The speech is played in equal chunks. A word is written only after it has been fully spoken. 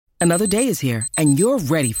Another day is here, and you're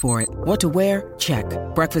ready for it. What to wear? Check.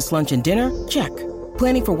 Breakfast, lunch, and dinner? Check.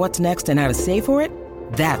 Planning for what's next and how to save for it?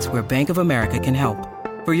 That's where Bank of America can help.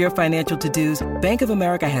 For your financial to-dos, Bank of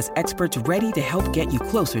America has experts ready to help get you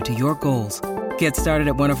closer to your goals. Get started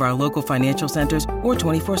at one of our local financial centers or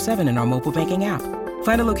 24/7 in our mobile banking app.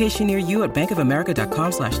 Find a location near you at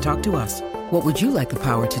bankofamerica.com/talktous. What would you like the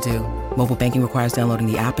power to do? Mobile banking requires downloading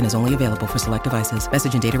the app and is only available for select devices.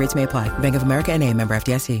 Message and data rates may apply. Bank of America N.A., member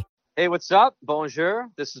FDIC. Hey, what's up? Bonjour.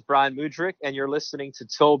 This is Brian Mudryk, and you're listening to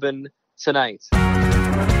Tobin Tonight.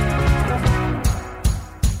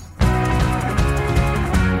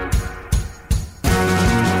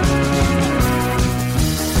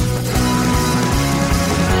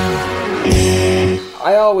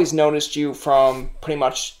 I always noticed you from pretty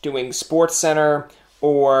much doing Sports Center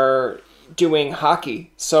or doing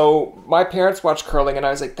hockey. So my parents watched curling, and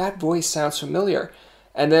I was like, that voice sounds familiar.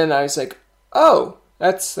 And then I was like, oh,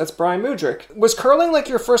 that's Brian Mudryk. Was curling like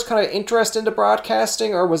your first kind of interest into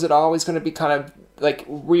broadcasting, or was it always going to be kind of like,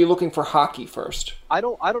 were you looking for hockey first? I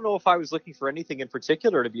don't know if I was looking for anything in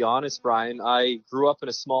particular, to be honest, Brian. I grew up in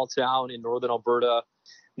a small town in northern Alberta.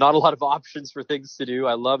 Not a lot of options for things to do.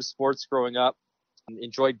 I loved sports growing up.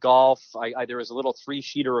 Enjoyed golf. There was a little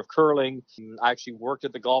 3-sheeter of curling. I actually worked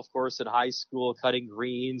at the golf course in high school, cutting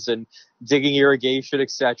greens and digging irrigation,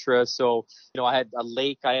 etc. So, I had a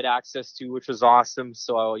lake I had access to, which was awesome.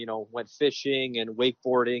 So, I, went fishing and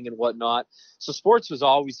wakeboarding and whatnot. So sports was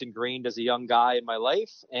always ingrained as a young guy in my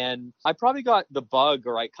life. And I probably got the bug,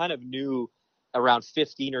 or I kind of knew around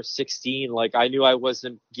 15 or 16, like I knew I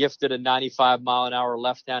wasn't gifted a 95-mile-an-hour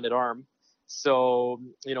left-handed arm. So,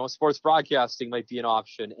 sports broadcasting might be an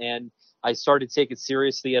option. And I started to take it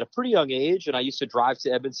seriously at a pretty young age. And I used to drive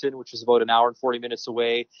to Edmonton, which is about an hour and 40 minutes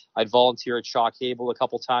away. I'd volunteer at Shaw Cable a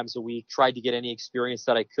couple times a week, tried to get any experience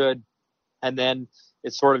that I could. And then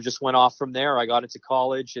it sort of just went off from there. I got into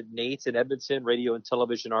college at NAIT in Edmonton, Radio and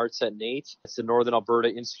Television Arts at NAIT. It's the Northern Alberta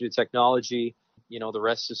Institute of Technology. The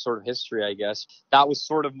rest is sort of history, I guess. That was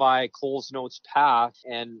sort of my Coles Notes path.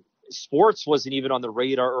 And sports wasn't even on the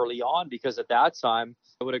radar early on, because at that time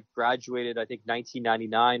I would have graduated, I think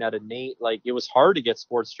 1999 out of NAIT. Like, it was hard to get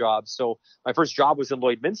sports jobs. So my first job was in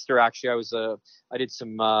Lloydminster. Actually, I did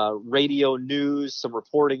some radio news, some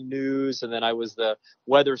reporting news, and then I was the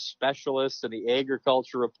weather specialist and the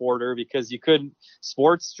agriculture reporter, because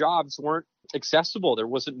sports jobs weren't accessible. There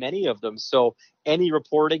wasn't many of them. So any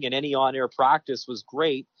reporting and any on-air practice was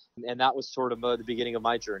great. And that was sort of the beginning of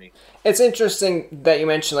my journey. It's interesting that you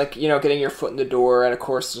mentioned, getting your foot in the door. And of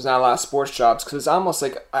course, there's not a lot of sports jobs, because it's almost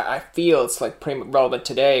like, I feel it's like pretty relevant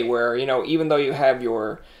today, where, even though you have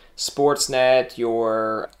your Sportsnet,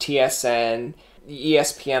 your TSN,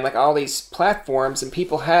 ESPN, like all these platforms, and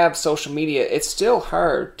people have social media, it's still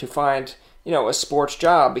hard to find, a sports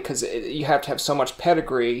job, because you have to have so much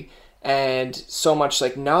pedigree and so much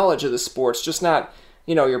knowledge of the sports, just not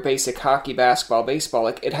your basic hockey, basketball, baseball.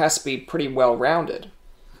 Like, it has to be pretty well-rounded.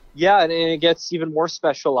 Yeah, and it gets even more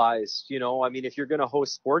specialized. If you're going to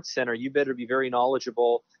host Sports Center, you better be very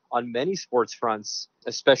knowledgeable on many sports fronts,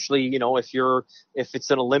 especially, if it's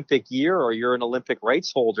an Olympic year or you're an Olympic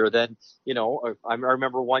rights holder. Then, I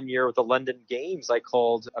remember one year with the London Games, I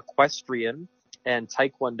called equestrian and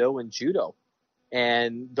taekwondo and judo.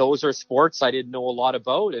 And those are sports I didn't know a lot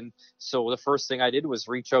about. And so the first thing I did was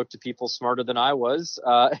reach out to people smarter than I was,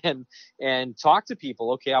 and talk to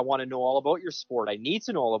people. Okay, I want to know all about your sport. I need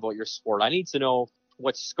to know all about your sport. I need to know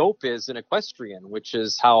what scope is in equestrian, which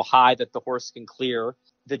is how high that the horse can clear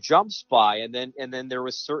the jumps by. And then there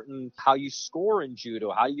was certain how you score in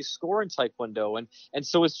judo, how you score in taekwondo. And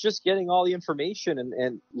so it's just getting all the information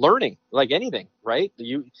and learning, like anything, right?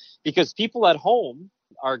 Because people at home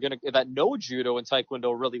that know judo and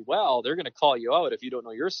taekwondo really well, they're going to call you out if you don't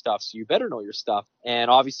know your stuff. So you better know your stuff.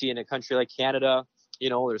 And obviously in a country like Canada,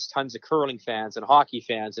 there's tons of curling fans and hockey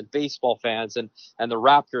fans and baseball fans, and the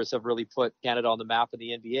Raptors have really put Canada on the map in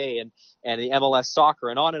the NBA and the MLS soccer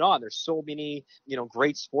and on and on. There's so many,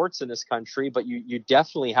 great sports in this country, but you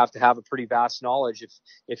definitely have to have a pretty vast knowledge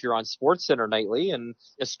if you're on Sports Center nightly, and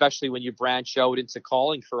especially when you branch out into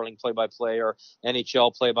calling curling play-by-play or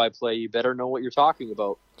NHL play-by-play, you better know what you're talking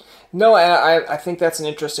about. No, I think that's an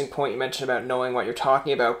interesting point you mentioned about knowing what you're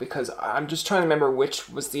talking about, because I'm just trying to remember which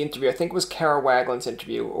was the interview. I think it was Kara Wagland's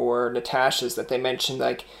interview or Natasha's that they mentioned,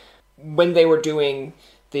 like, when they were doing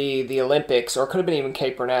the Olympics, or it could have been even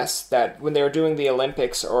Kate Burness, that when they were doing the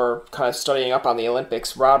Olympics or kind of studying up on the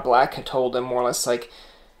Olympics, Rod Black had told them more or less, like,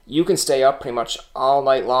 you can stay up pretty much all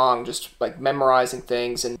night long just like memorizing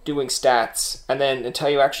things and doing stats, and then until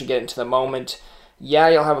you actually get into the moment, yeah,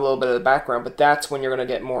 you'll have a little bit of the background, but that's when you're going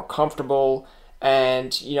to get more comfortable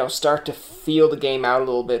and, you know, start to feel the game out a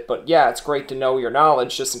little bit. But yeah, it's great to know your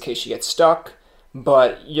knowledge just in case you get stuck,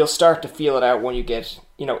 but you'll start to feel it out when you get,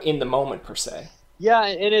 you know, in the moment per se. Yeah,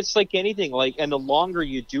 and it's like anything, like, and the longer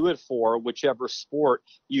you do it for whichever sport,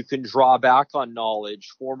 you can draw back on knowledge,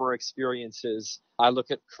 former experiences. I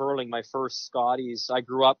look at curling, my first Scotties.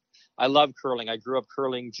 I love curling. I grew up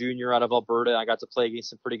curling junior out of Alberta. I got to play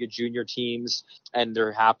against some pretty good junior teams, and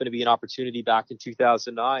there happened to be an opportunity back in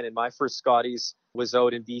 2009. And my first Scotties was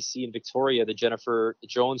out in BC and Victoria. The Jennifer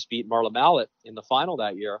Jones beat Marla Mallet in the final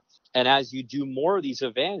that year. And as you do more of these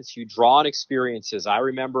events, you draw on experiences. I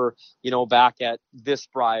remember, you know, back at this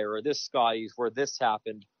Brier or this Scotties where this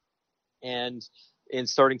happened. And in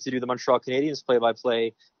starting to do the Montreal Canadiens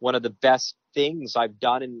play-by-play, one of the best things I've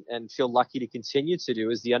done and feel lucky to continue to do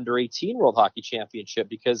is the Under-18 World Hockey Championship,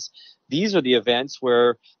 because these are the events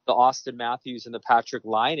where the Austin Matthews and the Patrick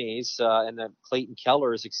Laines and the Clayton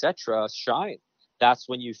Kellers, etc., shine. That's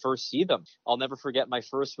when you first see them. I'll never forget my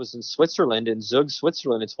first was in Switzerland, in Zug,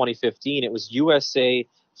 Switzerland in 2015. It was USA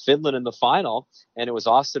Finland in the final, and it was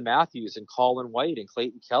Austin Matthews and Colin White and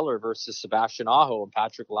Clayton Keller versus Sebastian Aho and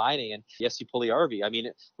Patrick Laine and Jesse Puljujärvi. I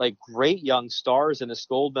mean, like, great young stars in this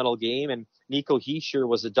gold medal game, and Nico Hischier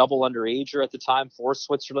was a double underager at the time for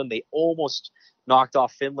Switzerland. They almost knocked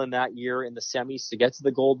off Finland that year in the semis to get to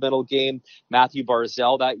the gold medal game. Matthew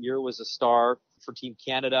Barzal that year was a star for Team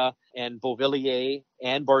Canada, and Beauvillier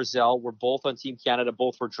and Barzal were both on Team Canada.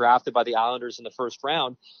 Both were drafted by the Islanders in the first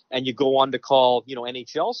round. And you go on to call, you know,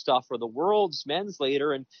 NHL stuff or the world's men's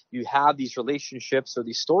later, and you have these relationships or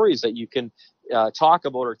these stories that you can talk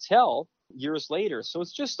about or tell years later. So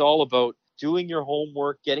it's just all about doing your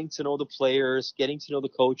homework, getting to know the players, getting to know the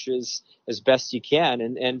coaches as best you can,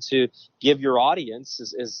 and to give your audience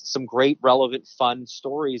is some great, relevant, fun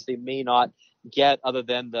stories they may not get other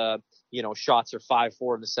than the, you know, shots are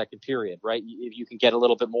 5-4 in the second period, right? You can get a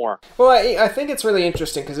little bit more. Well, I think it's really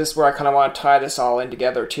interesting because this is where I kind of want to tie this all in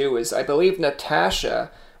together too, is I believe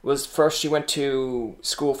Natasha was first, she went to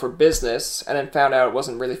school for business and then found out it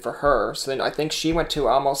wasn't really for her. So then I think she went to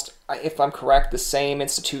almost, if I'm correct, the same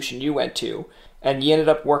institution you went to. And you ended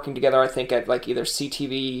up working together, I think, at like either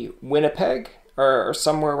CTV Winnipeg or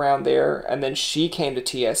somewhere around there. And then she came to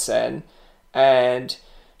TSN, and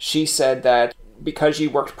she said that because you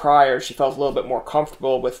worked prior, she felt a little bit more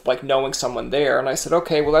comfortable with like knowing someone there. And I said,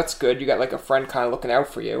 okay, well, that's good. You got like a friend kind of looking out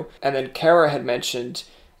for you. And then Kara had mentioned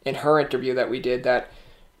in her interview that we did that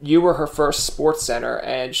you were her first sports center,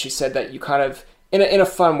 and she said that you kind of, in a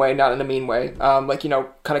fun way, not in a mean way, like, you know,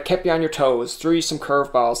 kind of kept you on your toes, threw you some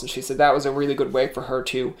curveballs, and she said that was a really good way for her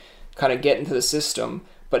to kind of get into the system,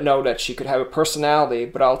 but know that she could have a personality,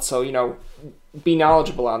 but also, you know, be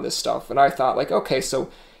knowledgeable on this stuff. And I thought, like, okay, so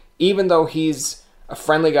even though he's a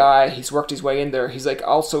friendly guy, he's worked his way in there, he's like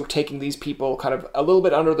also taking these people kind of a little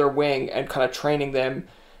bit under their wing and kind of training them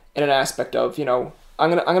in an aspect of, you know, I'm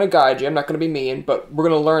gonna guide you. I'm not gonna be mean, but we're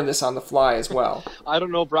gonna learn this on the fly as well. I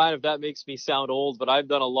don't know, Brian, if that makes me sound old, but I've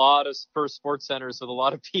done a lot of first sports centers with a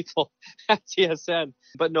lot of people at TSN.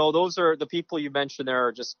 But no, those are the people you mentioned. There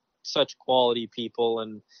are just such quality people,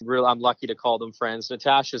 and really, I'm lucky to call them friends.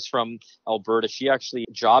 Natasha's from Alberta. She actually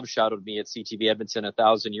job shadowed me at CTV Edmonton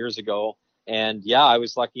 1,000 years ago, and yeah, I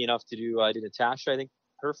was lucky enough to do. I did Natasha, I think,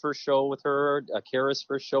 her first show with her, Kara's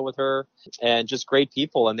first show with her, and just great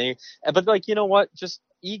people. And but like, you know what, just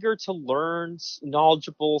eager to learn,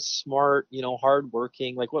 knowledgeable, smart, you know,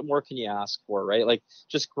 hardworking. Like, what more can you ask for, right? Like,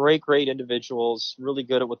 just great individuals, really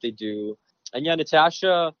good at what they do. And yeah,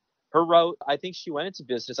 Natasha, her route, I think she went into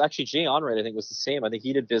business. Actually, Jay Onrait, I think, was the same. I think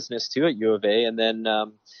he did business too at U of A, and then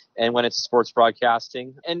and went into sports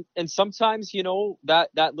broadcasting. And sometimes, you know,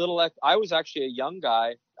 that little, I was actually a young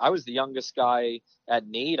guy. I was the youngest guy at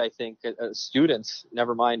NAIT, I think, a student,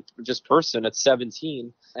 never mind just person, at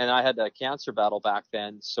 17. And I had a cancer battle back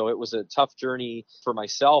then. So it was a tough journey for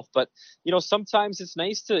myself. But, you know, sometimes it's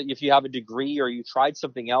nice to, if you have a degree or you tried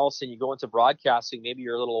something else and you go into broadcasting, maybe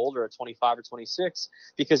you're a little older at 25 or 26,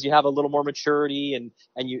 because you have a little more maturity and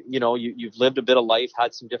you've lived a bit of life,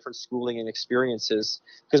 had some different schooling and experiences.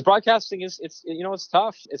 Because broadcasting it's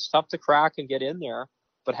tough. It's tough to crack and get in there.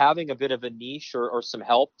 But having a bit of a niche or some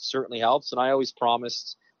help certainly helps. And I always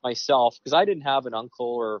promised myself, because I didn't have an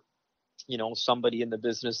uncle or, you know, somebody in the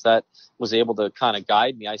business that was able to kind of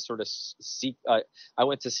guide me. I sort of I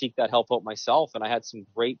went to seek that help out myself, and I had some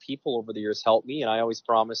great people over the years help me. And I always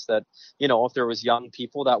promised that, you know, if there was young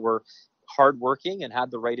people that were hardworking and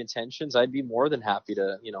had the right intentions, I'd be more than happy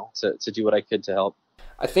to, you know, to do what I could to help.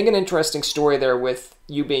 I think an interesting story there with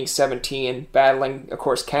you being 17, battling, of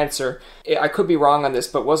course, cancer. I could be wrong on this,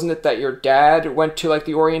 but wasn't it that your dad went to like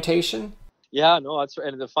the orientation? Yeah, no, that's right.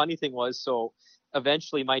 And the funny thing was, so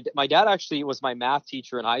eventually my dad actually was my math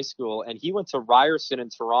teacher in high school, and he went to Ryerson in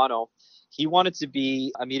Toronto. He wanted to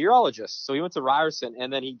be a meteorologist, so he went to Ryerson,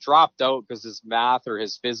 and then he dropped out because his math or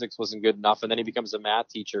his physics wasn't good enough, and then he becomes a math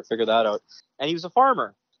teacher. Figure that out. And he was a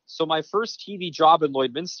farmer. So my first TV job in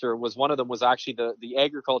Lloydminster was one of them was actually the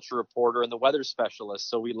agriculture reporter and the weather specialist.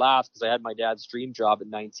 So we laughed because I had my dad's dream job at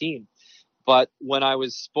 19. But when I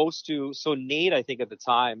was supposed to, so Nate, I think at the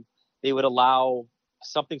time, they would allow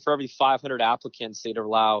something for every 500 applicants, they'd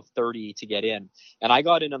allow 30 to get in. And I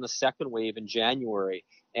got in on the second wave in January,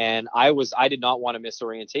 and I did not want to miss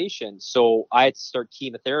orientation. So I had to start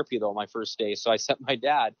chemotherapy though my first day. So I sent my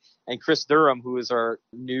dad, and Chris Durham, who is our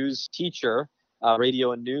news teacher,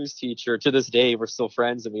 radio and news teacher, to this day, we're still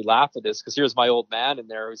friends, and we laugh at this because here's my old man in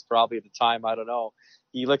there who's probably at the time, I don't know,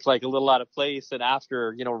 he looked like a little out of place. And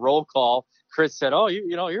after, roll call, Chris said, "Oh,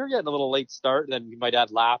 you're getting a little late start." And then my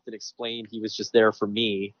dad laughed and explained he was just there for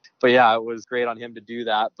me. But yeah, it was great on him to do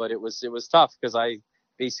that. But it was tough because I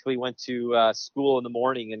basically went to school in the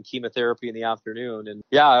morning and chemotherapy in the afternoon. And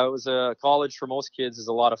yeah, it was college for most kids is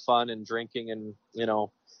a lot of fun and drinking and,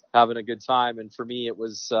 having a good time. And for me, it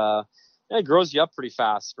was, it grows you up pretty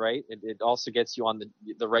fast, right? It also gets you on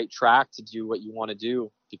the right track to do what you want to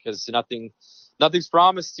do, because nothing's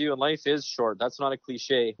promised to you, and life is short. That's not a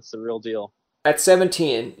cliche. It's the real deal. At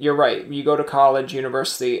 17, you're right. You go to college,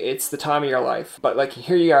 university, it's the time of your life. But like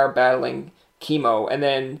here you are battling chemo, and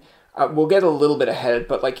then we'll get a little bit ahead,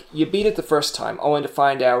 but like you beat it the first time, only to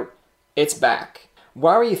find out it's back.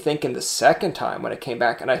 Why were you thinking the second time when it came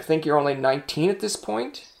back? And I think you're only 19 at this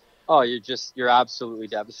point? Oh, you're absolutely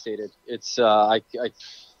devastated. It's I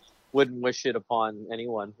wouldn't wish it upon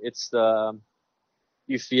anyone. It's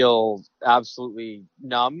you feel absolutely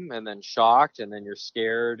numb, and then shocked, and then you're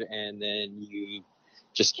scared, and then you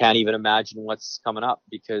just can't even imagine what's coming up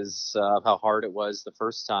because of how hard it was the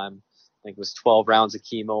first time. I think it was 12 rounds of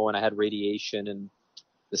chemo, and I had radiation, and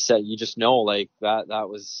you just know like that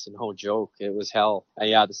was no joke. It was hell. And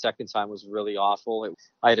yeah, the second time was really awful.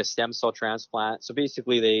 I had a stem cell transplant. So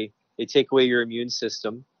basically they take away your immune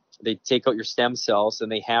system. They take out your stem cells,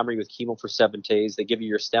 and they hammer you with chemo for 7 days. They give you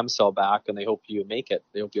your stem cell back, and they hope you make it.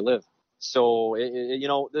 They hope you live. So,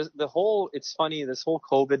 it's funny, this whole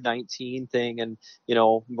COVID-19 thing and,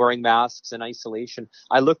 wearing masks and isolation.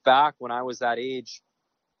 I look back when I was that age,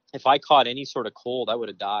 if I caught any sort of cold, I would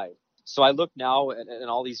have died. So I look now and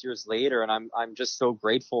all these years later, and I'm just so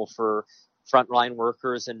grateful for frontline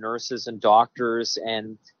workers and nurses and doctors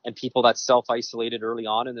and people that self-isolated early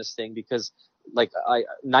on in this thing, because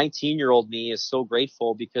 19-year-old me is so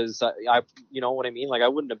grateful because I you know what I mean? Like I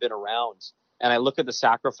wouldn't have been around. And I look at the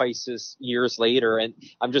sacrifices years later, and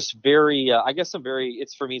I'm just very,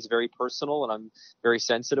 it's very personal, and I'm very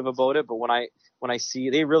sensitive about it. But when I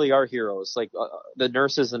see, they really are heroes, like the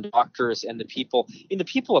nurses and doctors and the people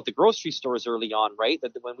at the grocery stores early on, right?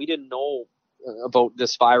 That when we didn't know about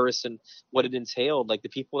this virus and what it entailed, like the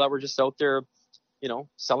people that were just out there,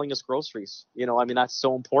 selling us groceries, that's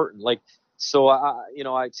so important. Like, so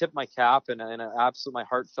I tip my cap and my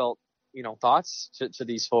heartfelt, thoughts to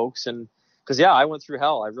these folks. And because I went through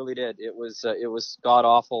hell. I really did. It was god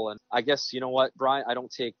awful. And I guess, you know what, Brian, I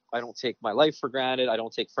don't take my life for granted. I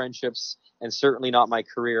don't take friendships, and certainly not my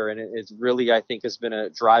career. And it's really, I think, has been a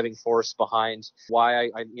driving force behind why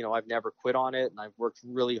I've never quit on it. And I've worked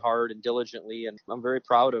really hard and diligently, and I'm very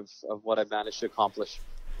proud of what I've managed to accomplish.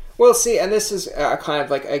 Well, see, and this is kind of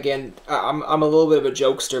like, again, I'm a little bit of a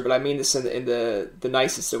jokester, but I mean this in the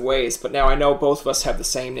nicest of ways. But now I know both of us have the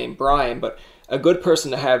same name, Brian, but a good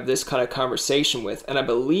person to have this kind of conversation with, and I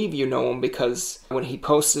believe you know him because when he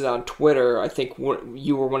posted on Twitter, I think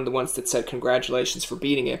you were one of the ones that said congratulations for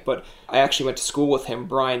beating it, but I actually went to school with him,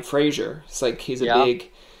 Brian Fraser. It's like he's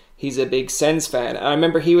a big Sens fan. And I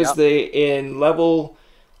remember he was in level,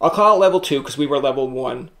 I'll call it level 2 because we were level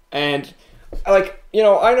 1, and I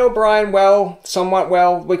know Brian somewhat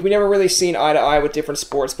well. Like, we never really seen eye to eye with different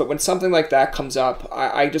sports, but when something like that comes up,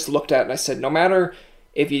 I just looked at it and I said, no matter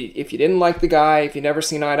if you didn't like the guy, if you never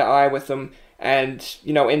seen eye to eye with him, and,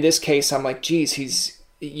 in this case, I'm like, geez,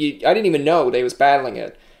 I didn't even know that he was battling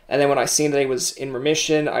it. And then when I seen that he was in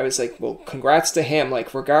remission, I was like, well, congrats to him.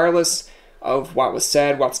 Like, regardless of what was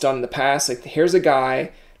said, what's done in the past, like, here's a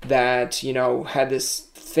guy that, had this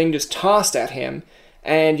thing just tossed at him,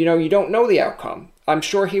 and, you don't know the outcome. I'm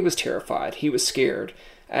sure he was terrified. He was scared.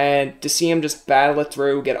 And to see him just battle it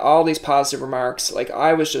through, get all these positive remarks, like,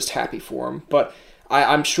 I was just happy for him. But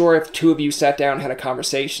I'm sure if two of you sat down and had a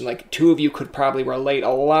conversation, like, two of you could probably relate a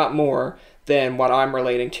lot more than what I'm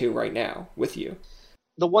relating to right now with you.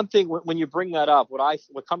 The one thing, when you bring that up,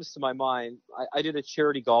 what comes to my mind, I did a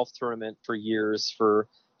charity golf tournament for years for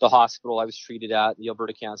the hospital I was treated at, the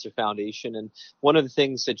Alberta Cancer Foundation. And one of the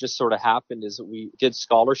things that just sort of happened is that we did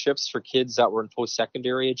scholarships for kids that were in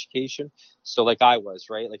post-secondary education. So like I was,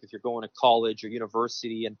 right? Like if you're going to college or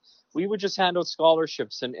university, and we would just hand out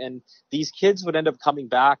scholarships, and these kids would end up coming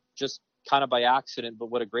back just kind of by accident, but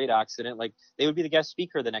what a great accident. Like they would be the guest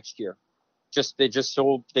speaker the next year.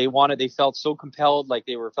 They felt so compelled, like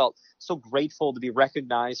felt so grateful to be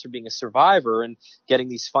recognized for being a survivor and getting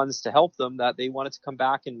these funds to help them, that they wanted to come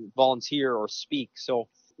back and volunteer or speak. So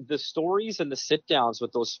the stories and the sit downs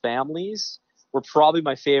with those families were probably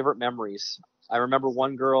my favorite memories. I remember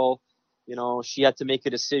one girl, she had to make a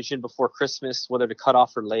decision before Christmas whether to cut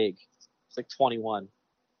off her leg. It's like 21.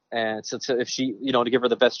 And so if she, to give her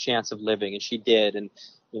the best chance of living, and she did. And,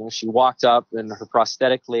 she walked up in her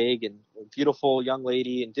prosthetic leg, and a beautiful young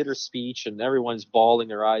lady, and did her speech, and everyone's bawling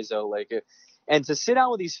their eyes out. And to sit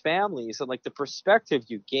down with these families and like the perspective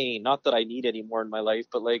you gain, not that I need any more in my life,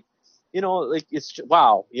 but it's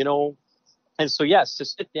wow, And so, yes, to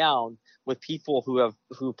sit down with people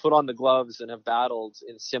who put on the gloves and have battled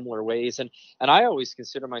in similar ways. And I always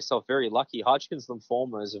consider myself very lucky. Hodgkin's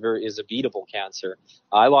lymphoma is a beatable cancer.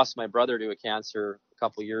 I lost my brother to a cancer a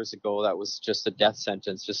couple years ago. That was just a death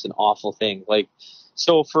sentence, just an awful thing.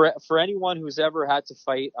 So for anyone who's ever had to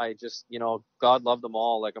fight, I just, God love them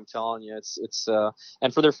all. Like I'm telling you, it's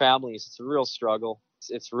and for their families, it's a real struggle.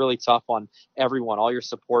 It's really tough on everyone, all your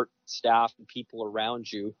support staff and people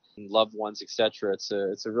around you, and loved ones, etc. It's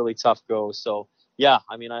a really tough go. So yeah,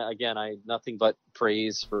 I mean, I nothing but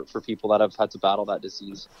praise for people that have had to battle that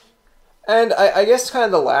disease. And I guess kind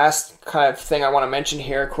of the last kind of thing I want to mention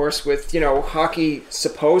here, of course, with, hockey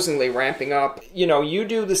supposedly ramping up, you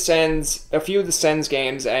do the Sens, a few of the Sens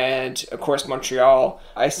games, and of course Montreal.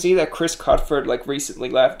 I see that Chris Cuthbert recently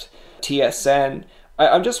left TSN.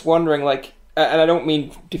 I'm just wondering, and I don't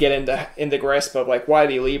mean to get in the grasp of why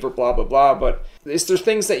did he leave or blah blah blah, but is there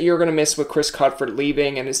things that you're gonna miss with Chris Cuthbert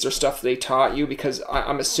leaving, and is there stuff they taught you? Because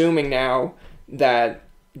I'm assuming now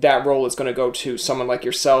that role is going to go to someone like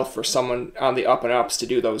yourself or someone on the up and ups to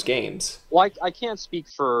do those games. Well, I can't speak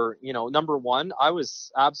for, number one, I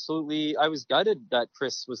was gutted that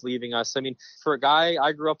Chris was leaving us. I mean, for a guy,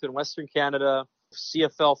 I grew up in Western Canada,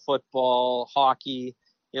 CFL football, hockey.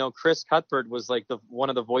 Chris Cuthbert was one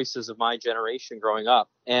of the voices of my generation growing up.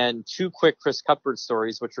 And two quick Chris Cuthbert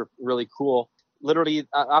stories, which are really cool. Literally,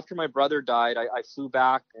 after my brother died, I flew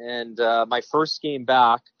back, and my first game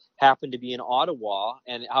back happened to be in Ottawa,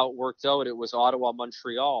 and how it worked out, it was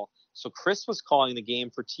Ottawa-Montreal. So Chris was calling the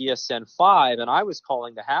game for TSN 5, and I was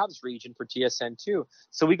calling the Habs region for TSN 2.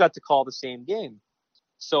 So we got to call the same game.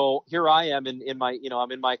 So here I am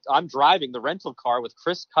I'm driving the rental car with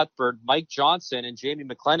Chris Cuthbert, Mike Johnson, and Jamie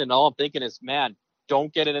McLennan. All I'm thinking is, man,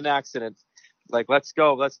 don't get in an accident. Let's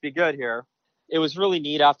go. Let's be good here. It was really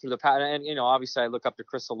neat after the and obviously I look up to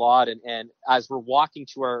Chris a lot, and as we're walking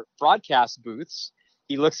to our broadcast booths,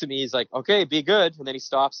 he looks at me, he's like, okay, be good. And then he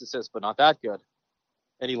stops and says, but not that good.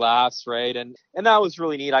 And he laughs, right? And that was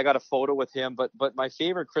really neat. I got a photo with him. But my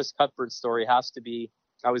favorite Chris Cuthbert story has to be,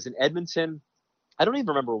 I was in Edmonton. I don't even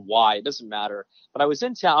remember why. It doesn't matter. But I was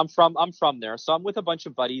in town. I'm from there. So I'm with a bunch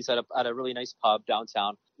of buddies at a really nice pub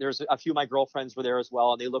downtown. There's a few of my girlfriends were there as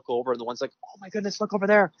well. And they look over, and the one's like, oh my goodness, look over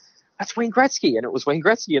there. That's Wayne Gretzky. And it was Wayne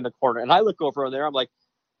Gretzky in the corner. And I look over there. I'm like,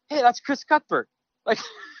 hey, that's Chris Cuthbert.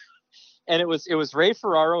 And it was Ray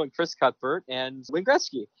Ferraro and Chris Cuthbert and Wayne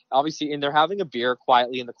Gretzky, obviously, and they're having a beer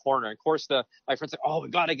quietly in the corner. And of course, my friend's like, oh, we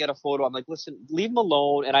got to get a photo. I'm like, listen, leave him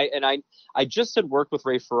alone. And I just had worked with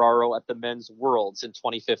Ray Ferraro at the Men's Worlds in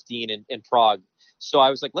 2015 in Prague. So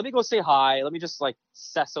I was like, let me go say hi. Let me just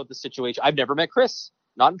suss out the situation. I've never met Chris,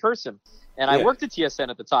 not in person. And I worked at TSN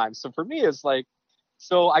at the time. So for me, it's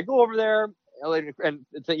so I go over there. And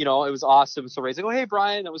it was awesome. So Ray's like, oh, hey,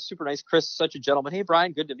 Brian, that was super nice. Chris, such a gentleman. Hey,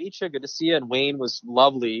 Brian, good to meet you. Good to see you. And Wayne was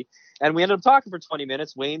lovely. And we ended up talking for 20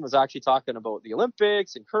 minutes. Wayne was actually talking about the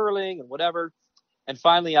Olympics and curling and whatever. And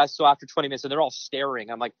finally, so after 20 minutes, and they're all staring.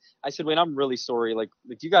 I said, Wayne, I'm really sorry.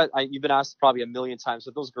 You guys, you've been asked probably a million times,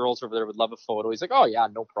 but those girls over there would love a photo. He's like, oh yeah,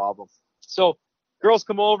 no problem. So girls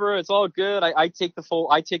come over. It's all good. I take the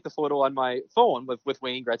photo on my phone with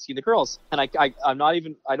Wayne Gretzky and the girls. And I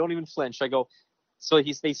don't even flinch. I go, so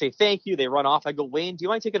they say, thank you. They run off. I go, Wayne, do you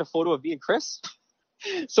mind taking a photo of me and Chris?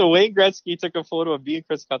 So Wayne Gretzky took a photo of me and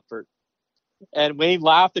Chris Cuthbert. And Wayne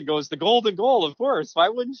laughed and goes, the golden goal, of course. Why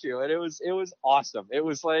wouldn't you? And it was awesome. It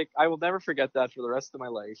was I will never forget that for the rest of my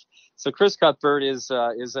life. So Chris Cuthbert is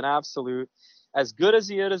an absolute, as good as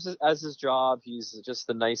he is as his job, he's just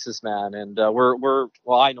the nicest man. And I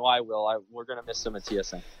know I will. We're going to miss him at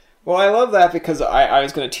TSN. Well, I love that because I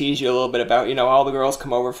was going to tease you a little bit about, all the girls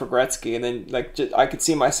come over for Gretzky, and then, like, I could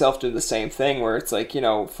see myself do the same thing where it's like,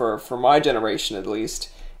 for my generation at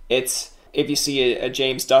least, it's if you see a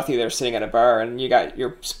James Duthie there sitting at a bar and you got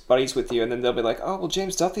your buddies with you, and then they'll be like, oh, well,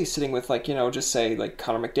 James Duthie's sitting with, like, just say, like,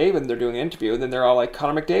 Connor McDavid, and they're doing an interview, and then they're all like,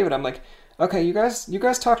 Connor McDavid. I'm like, okay, you guys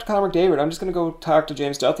talk to Connor McDavid. I'm just going to go talk to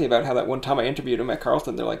James Duthie about how that one time I interviewed him at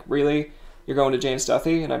Carleton. They're like, really? You're going to James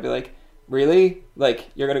Duthie? And I'd be like, really? Like,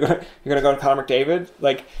 you're gonna go to Connor McDavid?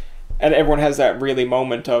 Like, and everyone has that really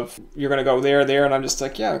moment of, you're gonna go there, and I'm just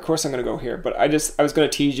like, yeah, of course I'm gonna go here. But I was gonna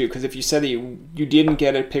tease you, because if you said that you didn't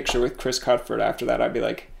get a picture with Chris Cuthbert after that, I'd be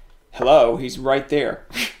like, hello, he's right there.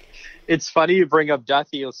 It's funny you bring up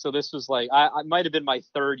Duthie. So this was like, I might have been my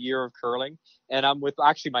third year of curling, and I'm with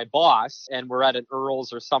actually my boss, and we're at an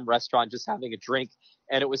Earl's or some restaurant just having a drink.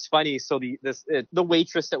 And it was funny. So the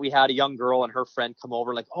waitress that we had, a young girl, and her friend come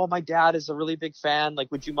over, like, oh, my dad is a really big fan.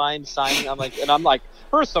 Like, would you mind signing? I'm like,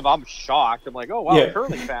 first of all, I'm shocked. I'm like, oh, wow, yeah.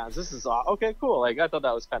 Curling fans. This is okay, cool. Like, I thought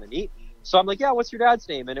that was kind of neat. So I'm like, yeah, what's your dad's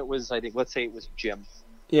name? And it was, I think, let's say it was Jim.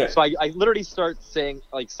 Yeah. So I literally start saying,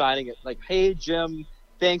 like, signing it, like, hey, Jim,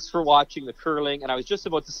 thanks for watching the curling. And I was just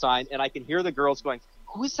about to sign, and I can hear the girls going,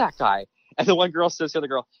 who is that guy? And the one girl says to the other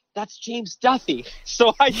girl, that's James Duthie.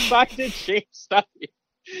 So I signed it James Duthie.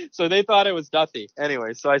 So they thought it was Duthie.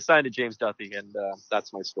 Anyway, so I signed to James Duthie, and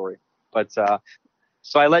that's my story. But so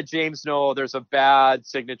I let James know there's a bad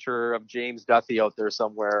signature of James Duthie out there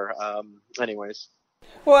somewhere. Anyways.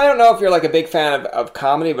 Well, I don't know if you're like a big fan of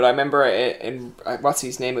comedy, but I remember in what's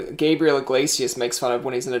his name? Gabriel Iglesias makes fun of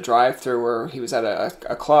when he's in a drive-thru where he was at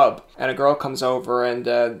a club, and a girl comes over,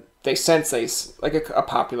 and they sense he's like a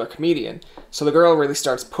popular comedian. So the girl really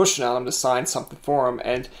starts pushing on him to sign something for him,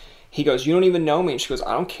 and he goes, you don't even know me. And she goes,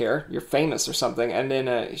 I don't care. You're famous or something. And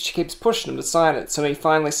then she keeps pushing him to sign it. So he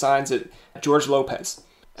finally signs it, George Lopez.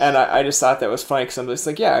 And I just thought that was funny, because I'm just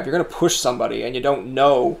like, yeah, if you're going to push somebody and you don't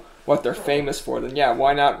know what they're famous for, then yeah,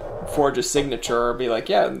 why not forge a signature or be like,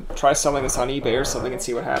 yeah, try selling this on eBay or something and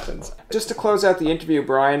see what happens. Just to close out the interview,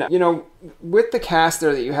 Brian, with the cast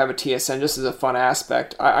there that you have at TSN, just as a fun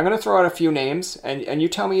aspect, I'm going to throw out a few names, and you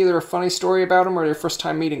tell me either a funny story about them or your first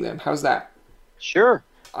time meeting them. How's that? Sure.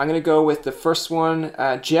 I'm going to go with the first one,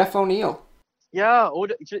 Jeff O'Neill. Yeah,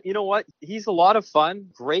 you know what? He's a lot of fun.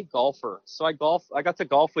 Great golfer. So I got to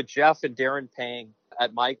golf with Jeff and Darren Pang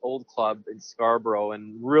at my old club in Scarborough,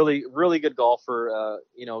 and really, really good golfer.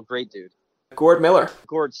 Great dude. Gord Miller.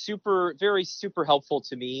 Gord, very super helpful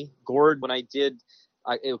to me. Gord, when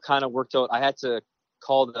it kind of worked out. I had to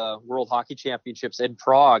call the World Hockey Championships in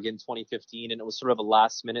Prague in 2015, and it was sort of a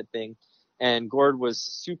last minute thing. And Gord was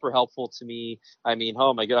super helpful to me. I mean,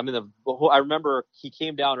 oh my God, I remember he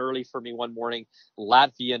came down early for me one morning,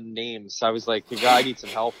 Latvian names. I was like, the guy needs some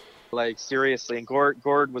help. Like, seriously. And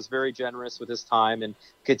Gord was very generous with his time and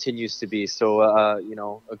continues to be. So,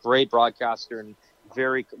 a great broadcaster and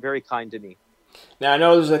very, very kind to me. Now, I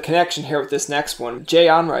know there's a connection here with this next one. Jay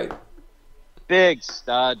Onrait. Big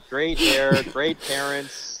stud, great hair, great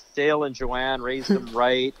parents. Dale and Joanne raised him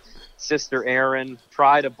right. Sister Erin,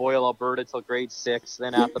 tried to boil Alberta till grade 6,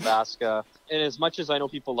 then Athabasca. And as much as I know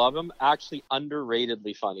people love him, actually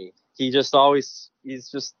underratedly funny. He's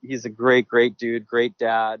a great, great dude, great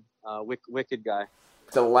dad, wicked guy.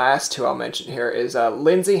 The last two I'll mention here is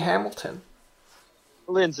Lindsay Hamilton.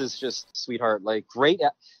 Lynn's is just sweetheart, like great.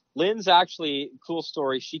 Lynn's actually, cool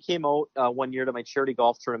story. She came out one year to my charity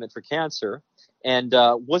golf tournament for cancer, and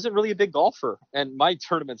wasn't really a big golfer. And my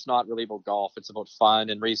tournament's not really about golf. It's about fun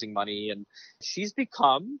and raising money. And she's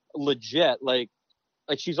become legit, like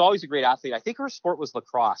she's always a great athlete. I think her sport was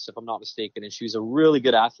lacrosse, if I'm not mistaken. And she was a really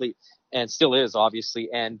good athlete and still is, obviously.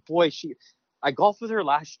 And boy, I golfed with her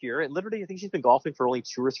last year, and literally I think she's been golfing for only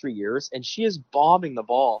 2 or 3 years, and she is bombing the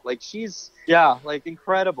ball. Like, she's,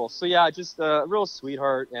 incredible. So yeah, just a real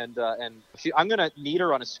sweetheart, and I'm gonna need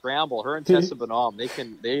her on a scramble. Her and Tessa Bonhomme,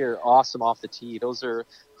 they are awesome off the tee. Those are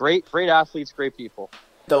great athletes, great people.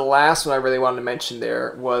 The last one I really wanted to mention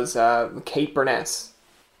there was Kate Burness.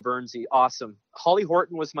 Burnsy, awesome. Holly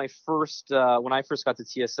Horton was my first when I first got to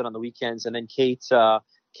TSN on the weekends, and then Kate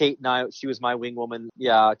and I, she was my wing woman.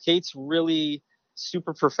 Yeah, Kate's really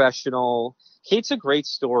super professional. Kate's a great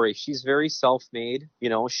story. She's very self-made.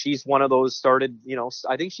 She's one of those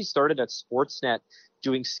I think she started at Sportsnet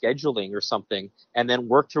doing scheduling or something, and then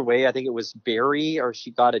worked her way. I think it was Barrie, or she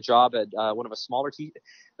got a job at one of a smaller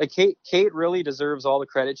Like, Kate really deserves all the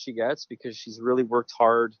credit she gets, because she's really worked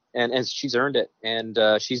hard and she's earned it. And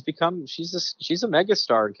she's a mega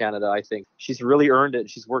star in Canada. I think she's really earned it.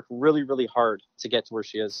 She's worked really, really hard to get to where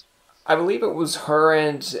she is. I believe it was her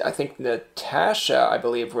and I think Natasha,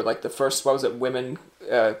 were like the first, women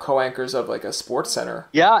co-anchors of like a sports center.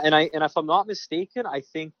 Yeah, and if I'm not mistaken, I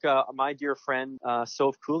think my dear friend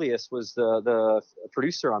Soph Koulias was the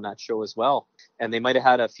producer on that show as well, and they might have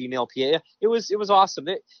had a female PA. It was awesome.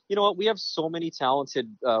 You know what? We have so many talented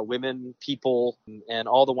women people, and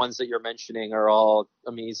all the ones that you're mentioning are all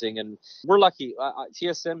amazing, and we're lucky.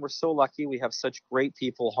 TSN, we're so lucky. We have such great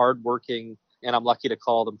people, hardworking, and I'm lucky to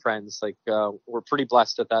call them friends. Like we're pretty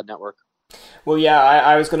blessed at that network. Well, yeah,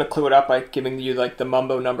 I was going to clue it up by giving you, like, the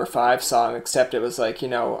Mumbo No. 5 song, except it was, like, you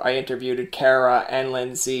know, I interviewed Cara and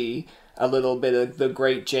Lindsay, a little bit of the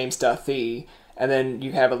great James Duthie, and then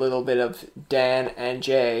you have a little bit of Dan and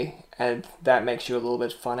Jay, and that makes you a little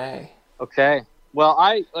bit funny. Okay. Well,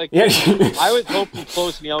 I would hope you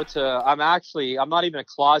close me out to, I'm not even a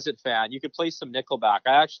closet fan. You could play some Nickelback.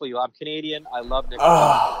 I'm Canadian. I love Nickelback.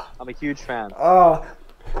 Oh. I'm a huge fan. Oh,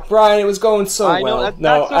 Brian, it was going so well. I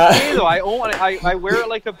know, that's okay, though. I wear it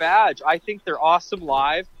like a badge. I think they're awesome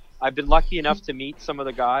live. I've been lucky enough to meet some of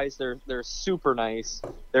the guys. They're super nice.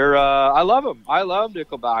 I love them. I love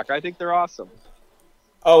Nickelback. I think they're awesome.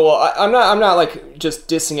 Oh, well, I'm not like just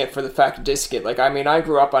dissing it for the fact of dissing it. Like, I mean, I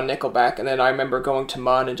grew up on Nickelback, and then I remember going to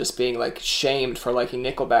MUN and just being like shamed for liking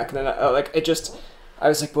Nickelback, and then I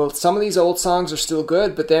was like, well, some of these old songs are still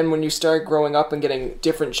good, but then when you start growing up and getting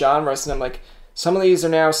different genres, and I'm like, some of these are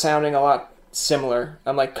now sounding a lot similar.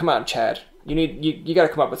 I'm like, come on, Chad. You got to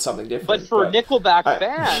come up with something different. But for Nickelback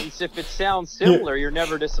fans, if it sounds similar, you're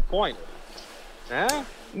never disappointed. Eh?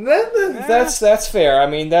 That's fair. I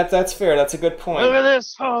mean, that's fair. That's a good point. Look at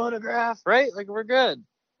this photograph, right? Like, we're good.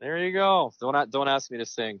 There you go. Don't ask me to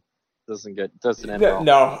sing. Doesn't end well.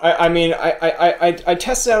 No, I mean, I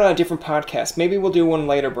tested out on a different podcast. Maybe we'll do one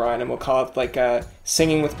later, Brian, and we'll call it like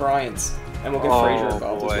Singing with Brian's, and we'll get Fraser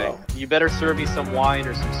involved as well. You better serve me some wine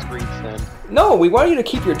or some screech then. No, we want you to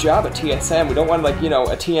keep your job at TSN. We don't want, like, you know,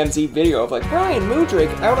 a TMZ video of like Brian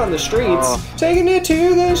Mudryk out on the streets, taking it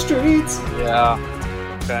to the streets. Yeah.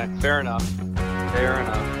 Okay. Fair enough.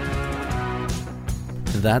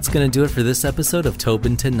 That's going to do it for this episode of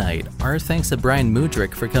Tobin Tonight. Our thanks to Brian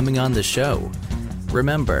Mudryk for coming on the show.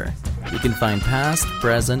 Remember, you can find past,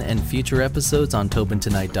 present, and future episodes on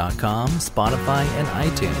TobinTonight.com, Spotify, and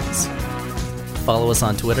iTunes. Follow us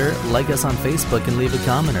on Twitter, like us on Facebook, and leave a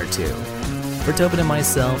comment or two. For Tobin and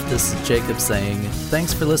myself, this is Jacob saying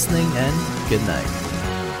thanks for listening and good night.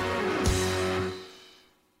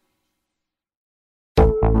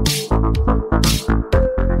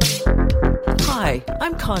 Hi,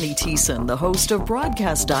 I'm Connie Thiessen, the host of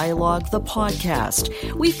Broadcast Dialogue, the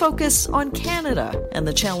podcast. We focus on Canada and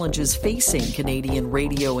the challenges facing Canadian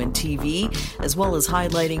radio and TV, as well as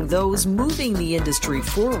highlighting those moving the industry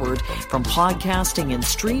forward from podcasting and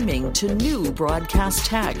streaming to new broadcast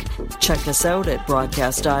tech. Check us out at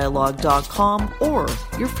broadcastdialogue.com or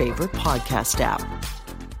your favorite podcast app.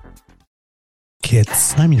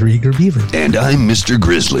 Kits. I'm your eager beaver. And I'm Mr.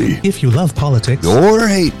 Grizzly. If you love politics or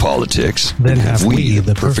hate politics, then have we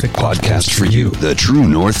the perfect podcast for you. The True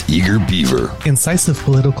North Eager Beaver. Incisive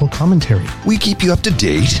political commentary. We keep you up to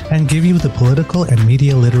date and give you the political and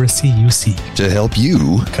media literacy you seek to help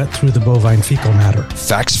you cut through the bovine fecal matter.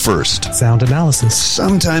 Facts first. Sound analysis.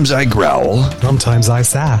 Sometimes I growl. Sometimes I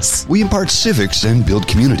sass. We impart civics and build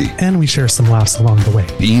community. And we share some laughs along the way.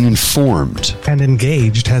 Being informed and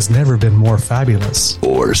engaged has never been more fabulous.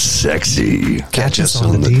 Or sexy. Catch us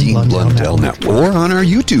on the Dean Blundell Network. Or on our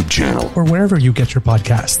YouTube channel. Or wherever you get your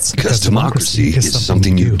podcasts. Because democracy is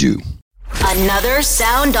something you do. Another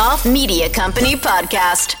Sound Off Media Company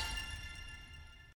podcast.